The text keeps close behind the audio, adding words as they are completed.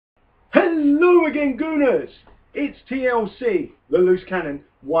Hello again, Gooners! It's TLC, the Loose Cannon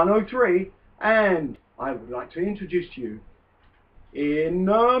 103, and I would like to introduce to you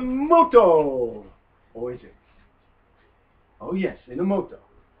Inamoto! Or is it? Oh yes, Inamoto.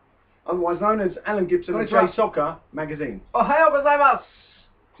 Otherwise known as Alan Gibson of JSoccerMagazine. Ohayou gozaimasu!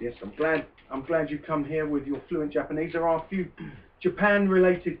 Yes, I'm glad you've come here with your fluent Japanese. There are a few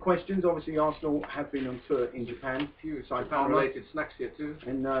Japan-related questions. Obviously, Arsenal have been on tour in Japan. A few Japan-related snacks here too.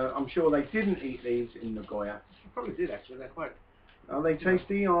 And I'm sure they didn't eat these in Nagoya. They probably did actually. They're quite. Are they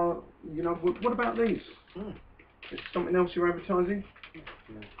tasty? Or what about these? Is something else you're advertising?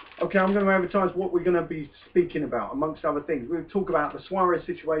 Yeah. Okay, I'm going to advertise what we're going to be speaking about, amongst other things. We'll talk about the Suarez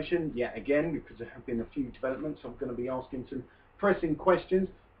situation yet again, because there have been a few developments. I'm going to be asking some pressing questions.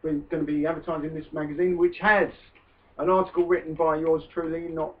 We're going to be advertising this magazine, which has an article written by yours truly,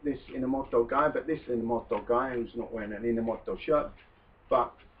 not this Inamoto guy, but this Inamoto guy who's not wearing an Inamoto shirt.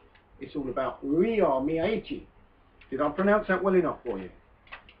 But it's all about Ria Miyachi. Did I pronounce that well enough for you?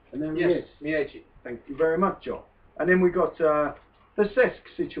 And then yes, Miyachi. Thank you very much, Joe. And then we got the Cesc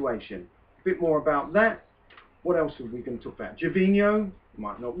situation. A bit more about that. What else are we going to talk about? Gervinho.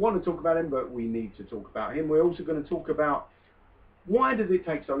 Might not want to talk about him, but we need to talk about him. We're also going to talk about why does it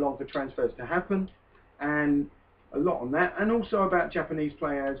take so long for transfers to happen, and a lot on that, and also about Japanese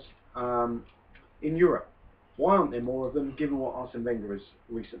players in Europe. Why aren't there more of them, given what Arsene Wenger has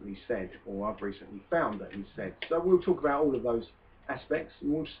recently said, or I've recently found that he said. So we'll talk about all of those aspects,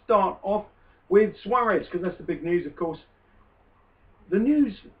 and we'll start off with Suarez, because that's the big news, of course. The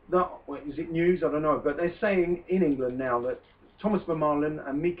news, is it news? I don't know, but they're saying in England now that Thomas Vermaelen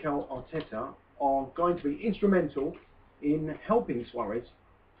and Mikel Arteta are going to be instrumental in helping Suarez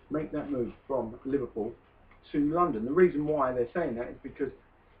make that move from Liverpool to London. The reason why they're saying that is because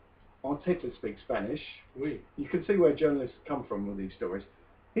Arteta speaks Spanish. Oui. You can see where journalists come from with these stories.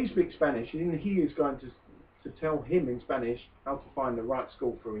 He speaks Spanish, and he is going to tell him in Spanish how to find the right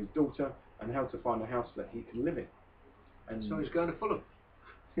school for his daughter and how to find a house that he can live in. And so he's going to Fulham.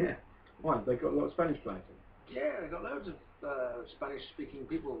 Yeah. Why? They've got a lot of Spanish players. Yeah, they've got loads of Spanish-speaking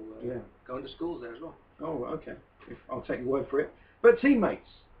people going to schools there as well. Oh, okay. I'll take your word for it. But teammates,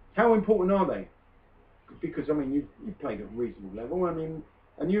 how important are they? Because I mean, you played at a reasonable level. I mean,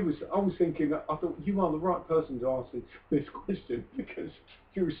 and I was thinking, I thought you are the right person to ask this question because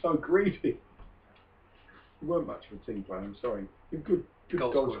you were so greedy. You weren't much of a team player. I'm sorry. You're good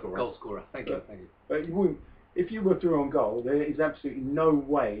goal scorer. Goal scorer. Thank you. But you wouldn't. If you were through on goal, there is absolutely no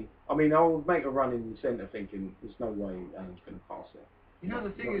way. I mean, I would make a run in the centre thinking there's no way Alan's going to pass it. You know,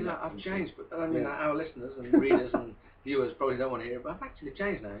 the thing is that I've changed, but I mean, our listeners and readers and viewers probably don't want to hear it, but I've actually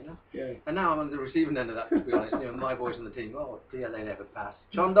changed now, you know. Yeah. And now I'm on the receiving end of that, to be honest. You know, my boys on the team, oh dear, they never pass.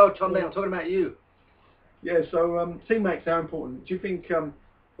 Chondo, I'm talking about you. Yeah, so teammates are important. Do you think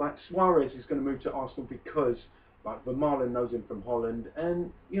like Suarez is going to move to Arsenal because like Vermaelen knows him from Holland,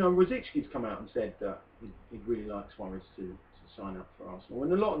 and you know Rosicki's come out and said that he'd really like Suarez to sign up for Arsenal,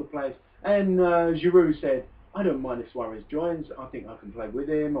 and a lot of the players, and Giroud said, I don't mind if Suarez joins, I think I can play with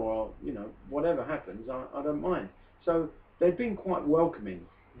him, or you know, whatever happens, I don't mind. So they've been quite welcoming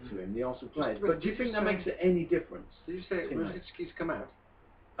to him, the Arsenal players. But do you think that makes any difference? Did you say Rosicki's come out?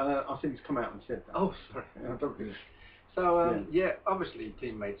 I think he's come out and said that. Oh, sorry. I don't think. So yeah, obviously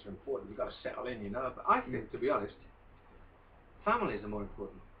teammates are important. You've got to settle in, you know. But I think, to be honest, families are more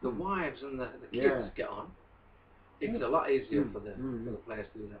important. The wives and the kids get on. It's a lot easier for the players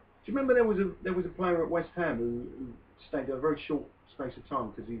to do that. Do you remember there was a player at West Ham who stayed there a very short space of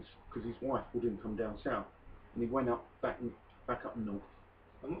time because his wife wouldn't come down south, and he went back up north.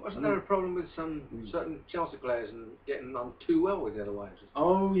 And wasn't there a problem with some certain Chelsea players and getting on too well with the other wives?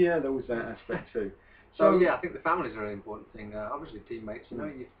 Oh yeah, there was that aspect too. So yeah, I think the families are an important thing. Obviously teammates, you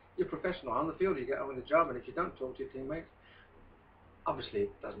know, you're professional on the field, you get on with the job, and if you don't talk to your teammates, obviously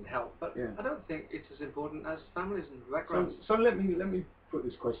it doesn't help. But I don't think it's as important as families and backgrounds. So let me put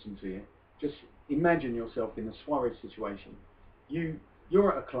this question to you. Just imagine yourself in a Suarez situation.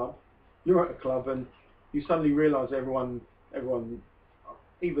 You're at a club, and you suddenly realise everyone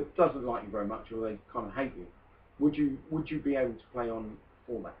either doesn't like you very much or they kind of hate you. Would you be able to play on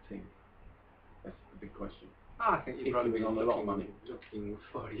for that team? That's the big question. I think you'd probably be on a lot of money. Looking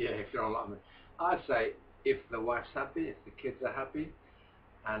for if you're on a lot of money. I'd say if the wife's happy, if the kids are happy,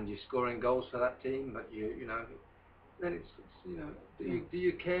 and you're scoring goals for that team, but you know, then it's you know, do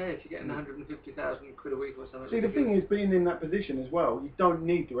you care if you're getting 150,000 quid a week or something? See, the thing is, being in that position as well, you don't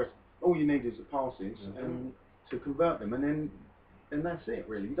need the rest. All you need is the passes and to convert them, and that's it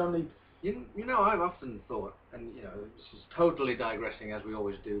really. You don't need. You know, I've often thought, and you know, this is totally digressing as we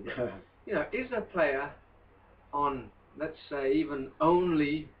always do, but you know, is a player on let's say even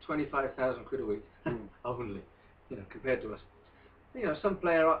only 25,000 quid a week, only, compared to us. Some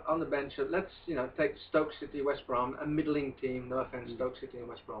player on the bench. Let's take Stoke City, West Brom, a middling team. No offence, Stoke City and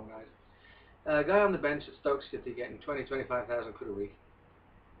West Brom guys. A guy on the bench at Stoke City getting 25,000 quid a week,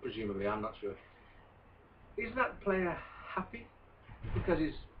 presumably. I'm not sure. Is that player happy? Because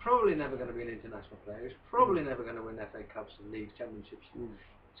he's probably never going to be an international player. He's probably never going to win FA Cups and League Championships.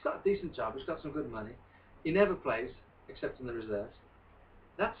 He's got a decent job. He's got some good money. He never plays except in the reserves.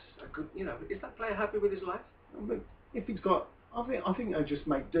 That's a good. Is that player happy with his life? But if he's got, I think they'll just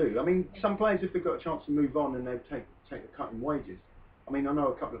make do. I mean, some players, if they've got a chance to move on and they've take a cut in wages. I mean, I know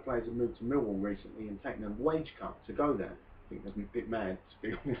a couple of players have moved to Millwall recently and taken a wage cut to go there. I think they're a bit mad, to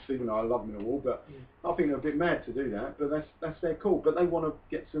be honest, even though I love Millwall, but I think they're a bit mad to do that, but that's their call. But they want to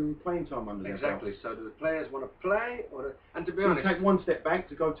get some playing time under their belt. Exactly, so do the players want to play? And to be honest... take one step back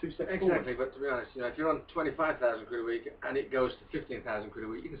to go 2 steps forward. Exactly, but to be honest, if you're on 25,000 quid a week and it goes to 15,000 quid a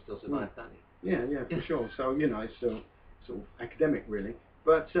week, you can still survive, can't you? Yeah, for sure. So, it's still sort of academic, really.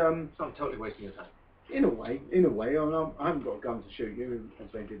 But... so I'm totally wasting your time. In a way, I haven't got a gun to shoot you, as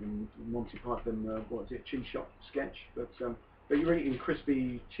they did in Monty Python, cheese shop sketch, but you're eating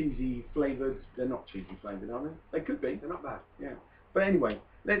crispy, cheesy flavoured. They're not cheesy flavoured, are they? They could be. They're not bad. Yeah. But anyway,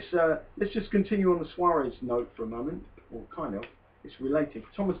 let's just continue on the Suarez note for a moment, or kind of. It's related.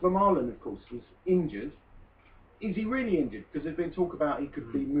 Thomas Vermaelen, of course, was injured. Is he really injured? Because there's been talk about he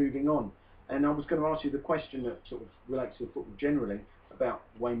could be moving on. And I was going to ask you the question that sort of relates to football generally, about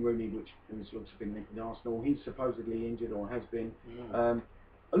Wayne Rooney, which has also been linked with Arsenal. He's supposedly injured, or has been.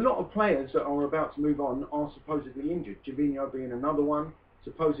 A lot of players that are about to move on are supposedly injured. Gervinho being another one,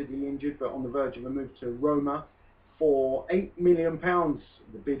 supposedly injured, but on the verge of a move to Roma for £8 million.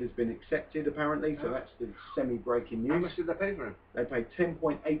 The bid has been accepted, apparently, so that's the semi-breaking news. How much did they pay for him? They paid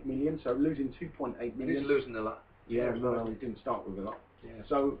 10.8 million, so losing 2.8 million. He's losing a lot. Yeah, well, he didn't start with a lot. Yeah.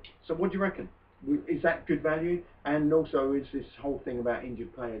 So what do you reckon? Is that good value? And also, is this whole thing about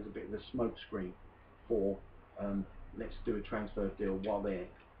injured players a bit of a smokescreen for let's do a transfer deal while they're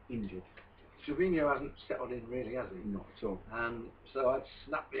injured? Gervinho hasn't settled in really, has he? Not at all. So I'd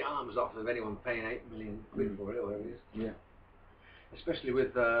snap the arms off of anyone paying 8 million quid for it, or whatever it is. Yeah. Especially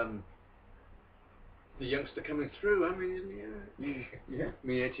with the youngster coming through. I mean, yeah.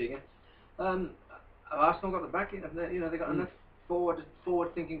 Me itching. Have Arsenal got the backing? Have they got enough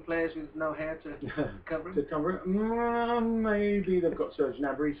forward-thinking players with no hair to cover him? To cover it? Maybe they've got Serge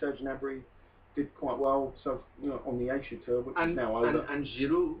Gnabry. Serge Gnabry did quite well, so on the Asia tour, which is now over. And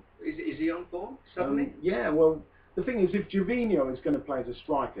Giroud, is he on form suddenly? Yeah, well, the thing is, if Gervinho is going to play as a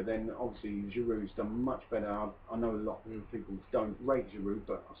striker, then obviously Giroud's done much better. I know a lot of people don't rate Giroud,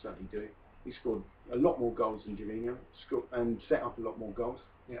 but I certainly do. He scored a lot more goals than Gervinho, and set up a lot more goals.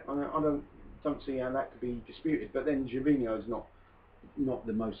 Yeah. I don't see how that could be disputed. But then Gervinho is not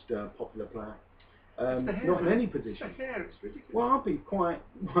the most popular player, not in any position. The hair, it's ridiculous. Well, I'd be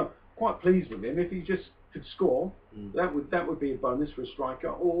quite pleased with him if he just could score. That would be a bonus for a striker,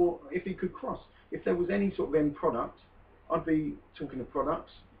 or if he could cross. If there was any sort of end product, I'd be talking of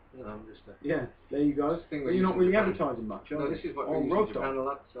products. No, I'm just yeah, there you go. You're not really advertising much, are no, you? this is what Roto. a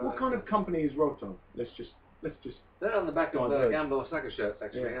lot. What kind of company is Roto? Let's just. They're on the back of Gamble soccer shirts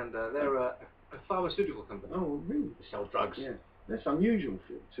actually, and they're a pharmaceutical company. Oh, really? They sell drugs. Yeah, that's unusual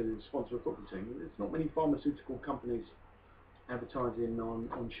to sponsor a football team. There's not many pharmaceutical companies advertising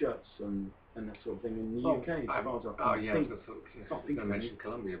on shirts and that sort of thing in the UK. As far as I yeah, think. I was going to mention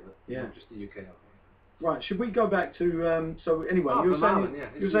Colombia, but not just the UK. Right, should we go back to, so anyway, you were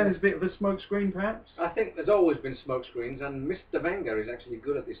saying it's a bit of a smokescreen perhaps? I think there's always been smoke screens, and Mr. Wenger is actually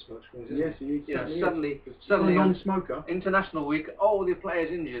good at these smoke screens, isn't yes, he is. Suddenly a non-smoker. International week, the player's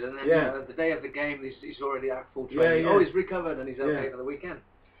injured, and then the day of the game, he's already out full training. Oh, he's recovered and he's okay for the weekend.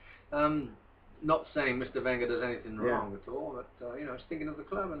 Not saying Mr. Wenger does anything wrong at all, but he's thinking of the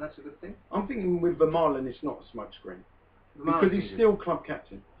club, and that's a good thing. I'm thinking with Vermaelen, it's not a smokescreen because he's still club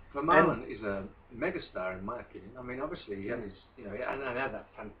captain. Vermaelen is a megastar in my opinion. I mean, obviously he had his, and had that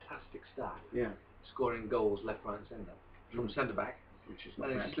fantastic start. Yeah. Scoring goals left, right, and centre from centre back, which is not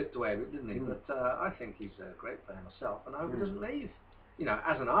and bad. he slipped away a bit, didn't he? But I think he's a great player myself, and I hope he doesn't leave.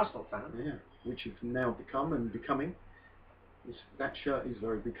 As an Arsenal fan. Yeah, which you've now become and becoming. That shirt is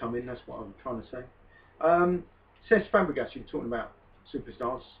very becoming. That's what I'm trying to say. Cesc Fabregas, you're talking about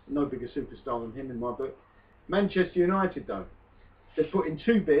superstars. No bigger superstar than him in my book. Manchester United, though. They've put in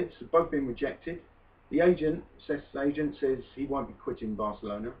 2 bids, have both been rejected. The agent, Cec's agent, says he won't be quitting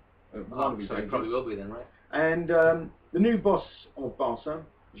Barcelona. So he probably will be then, right? And the new boss of Barca,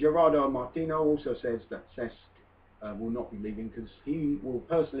 Gerardo Martino, also says that Cesc will not be leaving because he will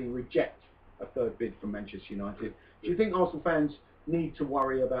personally reject a 3rd bid from Manchester United Do you think Arsenal fans need to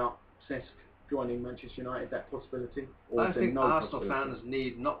worry about Cesc joining Manchester United, that possibility? Or I think no Arsenal fans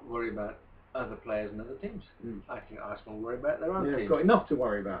need not worry about other players and other teams. I think Arsenal worry about their own team. They've got enough to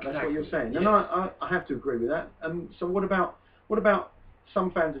worry about. That's what you're saying. And I have to agree with that. So what about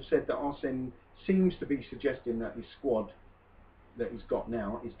some fans have said that Arsene seems to be suggesting that his squad that he's got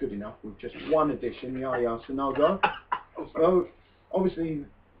now is good enough with just one addition, Yaya Sanogo. So obviously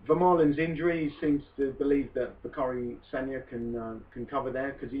Vermaelen's injury, he seems to believe that Bakary Sagna can cover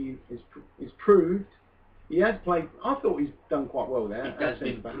there because he is proved. He has played. I thought he's done quite well there. It has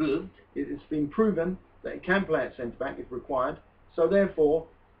been proved. It's been proven that he can play at centre back if required. So therefore,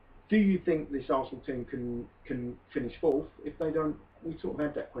 do you think this Arsenal team can finish fourth if they don't? We sort of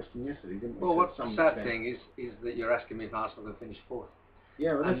had that question yesterday, didn't we? Well, what's the sad thing is that you're asking me if Arsenal can finish fourth.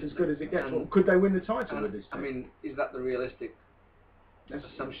 Yeah, well, that's as good as it gets. Well, could they win the title with this team? I mean, is that the realistic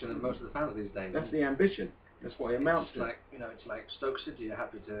assumption of most of the fans these days? That's the ambition. That's what it amounts to. Like, it's like Stoke City. You're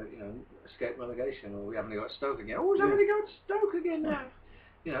happy to, escape relegation, or we haven't got Stoke again. Oh, we're having to go to Stoke again now.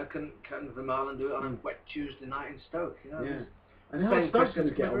 Can Vermaelen do it on a wet Tuesday night in Stoke? Yeah. And how are Stoke going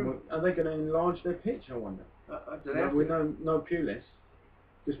to get on? Are they going to enlarge their pitch? I wonder. With no Pulis,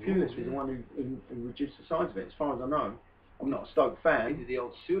 because Pulis was the one who reduced the size of it. As far as I know, I'm not a Stoke fan. He did the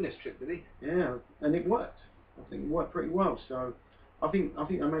old Souness trick, did he? Yeah, and it worked. I think it worked pretty well. So I think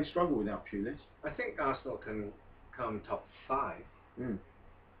they may struggle without Pulis. I think Arsenal can come top 5.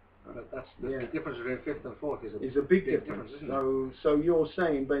 That's the difference between 5th and 4th is a big difference, isn't it? So you're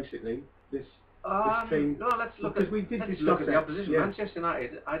saying basically this team. No, let's look at the opposition. Manchester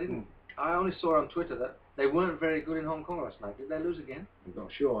United. I only saw on Twitter that they weren't very good in Hong Kong last night. Did they lose again? I'm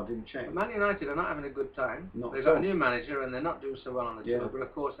not sure. I didn't check. But Man United are not having a good time. They've got a new manager and they're not doing so well on the tour. But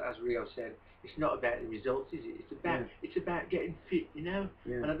of course, as Rio said, it's not about the results, is it? It's about getting fit,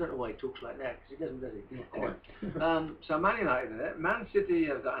 And I don't know why he talks like that because he doesn't, does he? Not quite. So Man United are there. Man City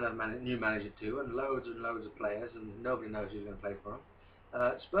have got another new manager too, and loads of players, and nobody knows who's going to play for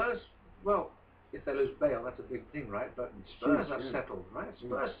them. Spurs, well, if they lose Bale, that's a big thing, right? But Spurs are settled, right?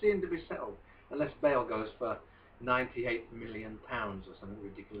 Spurs seem to be settled, unless Bale goes for £98 million or something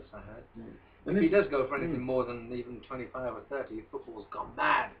ridiculous, I heard. If he does go for anything more than even 25 or 30, football's gone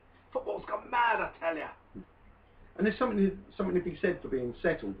mad. Football's gone mad, I tell you. And there's something to be said for being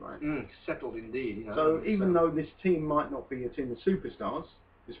settled, right? Settled indeed. So even though this team might not be a team of superstars,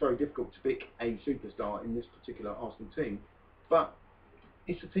 it's very difficult to pick a superstar in this particular Arsenal team, but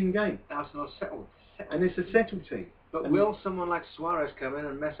it's a team game. Arsenal's settled. And it's a settled team. But will someone like Suarez come in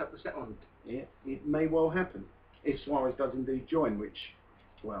and mess up the settlement? Yeah, it may well happen. If Suarez does indeed join, which,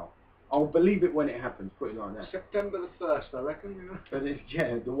 well, I'll believe it when it happens, put it like that. September the 1st, I reckon. But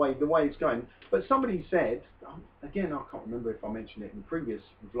the way it's going. But somebody said, again, I can't remember if I mentioned it in the previous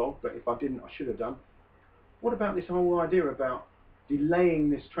vlog, but if I didn't, I should have done. What about this whole idea about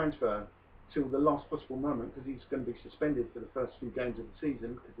delaying this transfer till the last possible moment, because he's going to be suspended for the first few games of the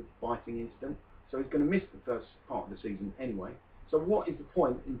season because of the biting incident. So he's going to miss the first part of the season anyway. So what is the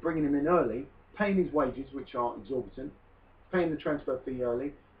point in bringing him in early, paying his wages, which are exorbitant, paying the transfer fee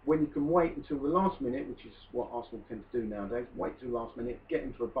early, when you can wait until the last minute, which is what Arsenal tend to do nowadays, wait till the last minute, get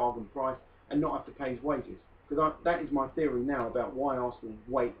him for a bargain price, and not have to pay his wages. Because that is my theory now about why Arsenal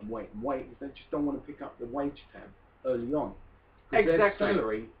wait, is they just don't want to pick up the wage tab early on. Exactly. Their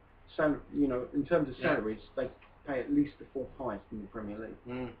salary, in terms of salaries, they pay at least the fourth highest in the Premier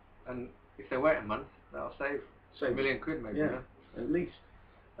League. And if they wait a month, they'll save £1 million maybe. Yeah, at least.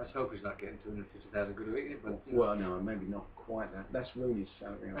 Let's hope he's not getting 250,000 quid a week. But well, no, maybe not quite that. That's Rooney's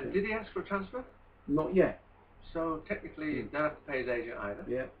salary. And did he ask for a transfer? Not yet. So technically, you don't have to pay his agent either.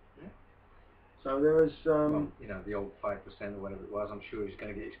 Yeah. So there is, well, the old 5% or whatever it was. I'm sure he's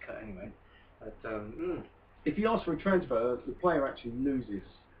going to get his cut anyway. But if he asks for a transfer, the player actually loses.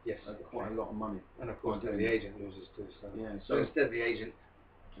 Yes, quite a lot of money. And of course, the agent loses too. So, so instead, the agent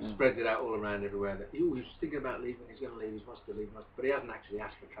spreads it out all around everywhere. That he's thinking about leaving. He's going to leave. He wants to leave, but he hasn't actually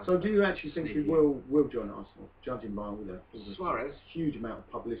asked for transfer. So, do you actually think he will join Arsenal, judging by all the Suarez? Huge amount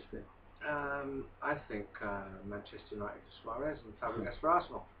of publicity. I think Manchester United for Suarez and Fabregas for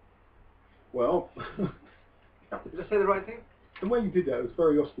Arsenal. Well, did I say the right thing? The way you did that was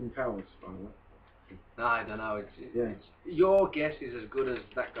very Austin Powers, by the way. No, I don't know. It's your guess is as good as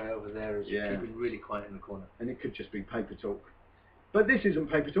that guy over there is keeping really quiet in the corner. And it could just be paper talk. But this isn't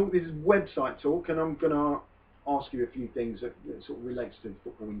paper talk, this is website talk, and I'm going to ask you a few things that sort of relates to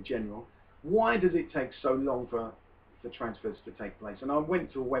football in general. Why does it take so long for transfers to take place? And I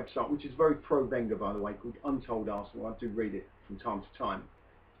went to a website which is very pro-Wenger, by the way, called Untold Arsenal. I do read it from time to time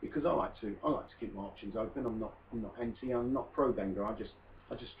because I like to keep my options open. I'm not anti, I'm not pro-Wenger. I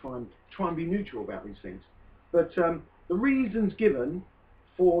just try and be neutral about these things. But the reasons given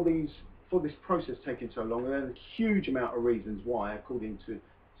for this process taking so long, and there's a huge amount of reasons why, according to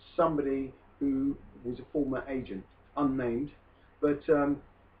somebody who was a former agent, unnamed. But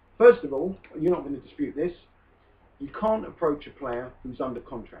first of all, you're not going to dispute this. You can't approach a player who's under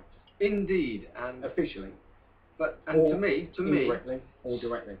contract. Indeed, and officially. But to me, indirectly or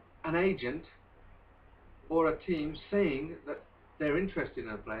directly, an agent or a team saying that they're interested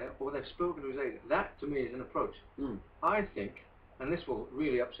in a player or they've spoken to his agent, that to me is an approach. I think, and this will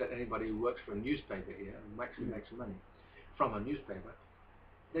really upset anybody who works for a newspaper here and actually makes money from a newspaper,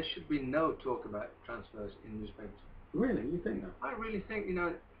 there should be no talk about transfers in newspapers. Really? You think that? I really think, you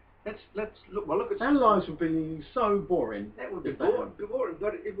know, let's look. Well, look at our lives would be so boring. That would be boring,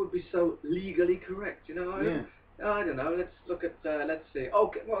 but it would be so legally correct. You know. Yeah. I don't know. Let's look at. Let's see.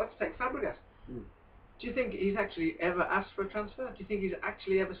 Okay. Well, let's take Fabregas. Do you think he's actually ever asked for a transfer? Do you think he's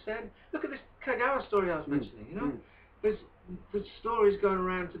actually ever said? Look at this Kagawa story I was mentioning. You know, there's stories going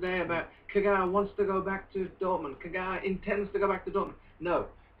around today about Kagawa wants to go back to Dortmund. Kagawa intends to go back to Dortmund. No,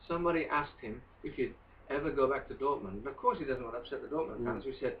 somebody asked him if he'd ever go back to Dortmund. And of course he doesn't want to upset the Dortmund fans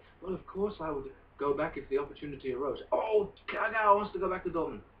who said, well, of course I would go back if the opportunity arose. Oh, Kagawa wants to go back to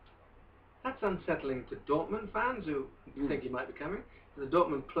Dortmund. That's unsettling to Dortmund fans who think he might be coming, to the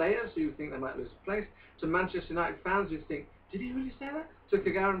Dortmund players who think they might lose a place, to Manchester United fans who think, did he really say that? To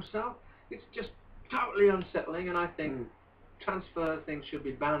Kagawa himself? It's just totally unsettling, and I think transfer things should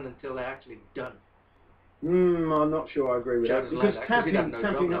be banned until they're actually done. I'm not sure I agree with that. Because tapping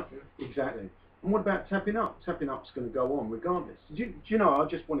up, exactly. And what about tapping up? Tapping up's going to go on regardless. Do you know, I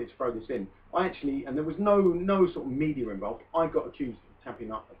just wanted to throw this in. I actually, and there was no sort of media involved, I got accused of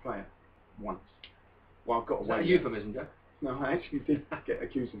tapping up a player once. Well, I got away. Is that a euphemism, Joe? No, I actually did get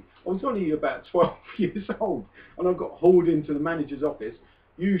accused. I was only about 12 years old, and I got hauled into the manager's office.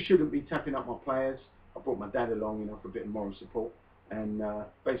 You shouldn't be tapping up my players. I brought my dad along, you know, for a bit of moral support. And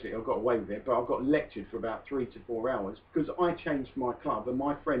basically I got away with it, but I got lectured for about 3 to 4 hours because I changed my club and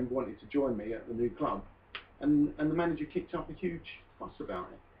my friend wanted to join me at the new club, and the manager kicked up a huge fuss about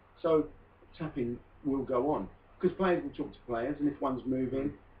it. So tapping will go on because players will talk to players, and if one's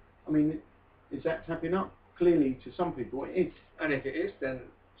moving, I mean, is that tapping up? Clearly to some people it is. And if it is, then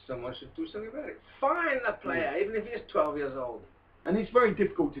someone should do something about it. Fine the player, even if he is 12 years old. And it's very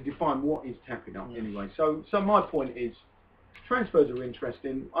difficult to define what is tapping up anyway. So my point is, transfers are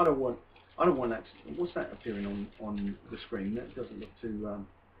interesting. I don't want that. What's that appearing on the screen? That doesn't look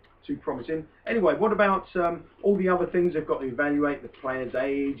too promising. Anyway, what about all the other things they've got to evaluate? The player's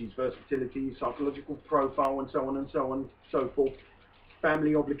age, his versatility, his psychological profile, and so on and so on and so forth.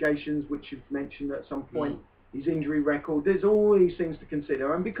 Family obligations, which you've mentioned at some point. His injury record. There's all these things to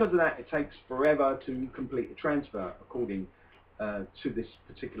consider, and because of that, it takes forever to complete a transfer, according to this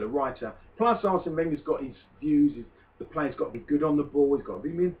particular writer. Plus, Arsene Wenger's got his views. The player's got to be good on the ball, he's got to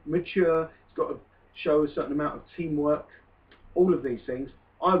be mature, he's got to show a certain amount of teamwork, all of these things.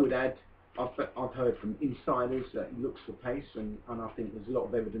 I would add, I've heard from insiders that he looks for pace, and I think there's a lot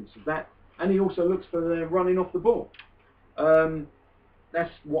of evidence of that. And he also looks for the running off the ball.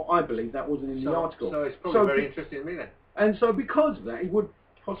 That's what I believe, that wasn't in the article. So it's probably very interesting to me then. And so because of that, it would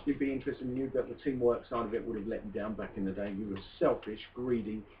possibly be interesting in you, but the teamwork side of it would have let you down back in the day. You were selfish,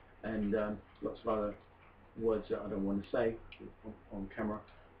 greedy, and lots of other words that I don't want to say on camera,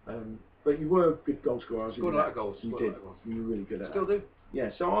 but you were a good goal scorer. Scored a lot of goals. You did. You were really good at that. Still do.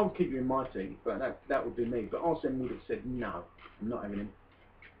 Yeah, so I'll keep you in my team, but that would be me. But Arsene would have said no, I'm not having him.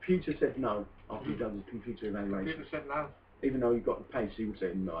 Computer said no after he done his computer evaluation. Computer said no. Even though he got the pace, he would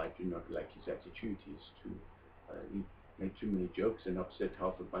say no. I do not like his attitude. He's too. He made too many jokes and upset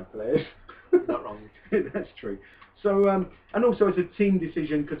half of my players. Not wrong. That's true. So, and also it's a team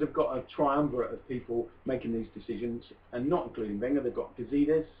decision because they've got a triumvirate of people making these decisions, and not including Wenger. They've got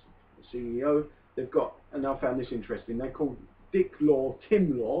Gazidis, the CEO. They've got, and I found this interesting, they're called Dick Law,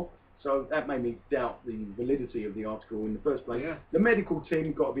 Tim Law. So that made me doubt the validity of the article in the first place. Yeah. The medical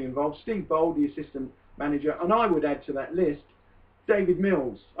team got to be involved. Steve Bold, the assistant manager, and I would add to that list David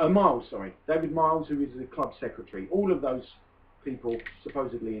Miles, who is the club secretary. All of those people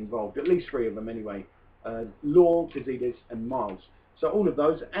supposedly involved, at least 3 of them anyway. Law, Gazidis and Miles. So all of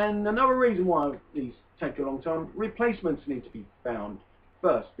those. And another reason why these take a long time, replacements need to be found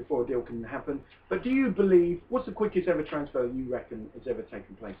first before a deal can happen. But do you believe, what's the quickest ever transfer you reckon has ever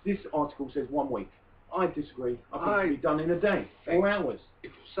taken place? This article says 1 week. I disagree. I think it can be done in a day, 4 hours.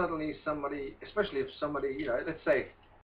 If suddenly somebody, especially if somebody, you know, let's say